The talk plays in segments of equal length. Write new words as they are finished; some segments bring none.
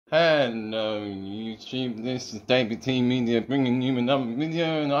Hello YouTube, this is David T Media bringing you another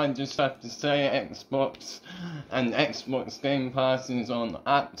video, and I just have to say Xbox Gamepass is on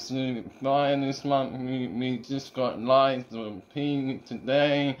absolute fire this month. We just got live with P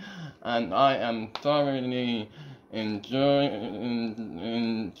today, and I am thoroughly enjoying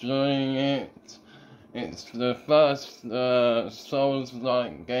it. It's the first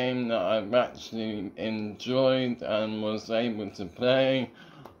Souls-like game that I've actually enjoyed and was able to play.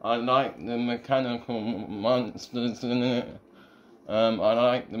 I like the mechanical monsters in it. I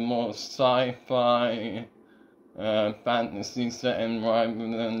like the more sci-fi fantasy setting rather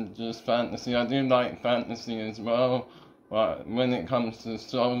than just fantasy. I do like fantasy as well, but when it comes to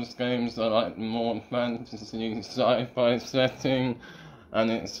Souls games, I like the more fantasy sci-fi setting, and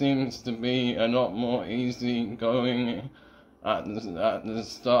it seems to be a lot more easy going at the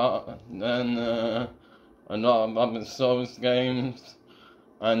start than a lot of other Souls games.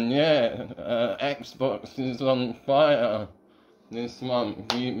 And yeah, Xbox is on fire this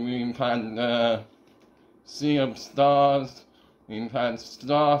month. We've had Sea of Stars, we've had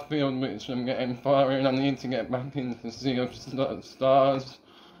Starfield, which I'm getting far in. I need to get back into Sea of Stars,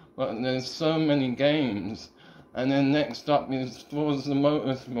 but there's so many games. And then next up is Forza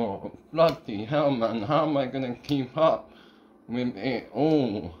Motorsport. Bloody hell, man, how am I going to keep up with it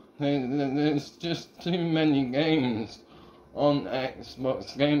all? There's just too many games on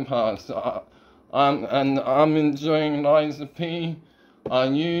Xbox Gamepass, and I'm enjoying Liza P. Are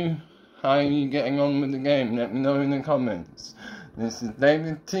you? How are you getting on with the game? Let me know in the comments. This is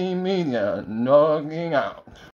David T Media logging out.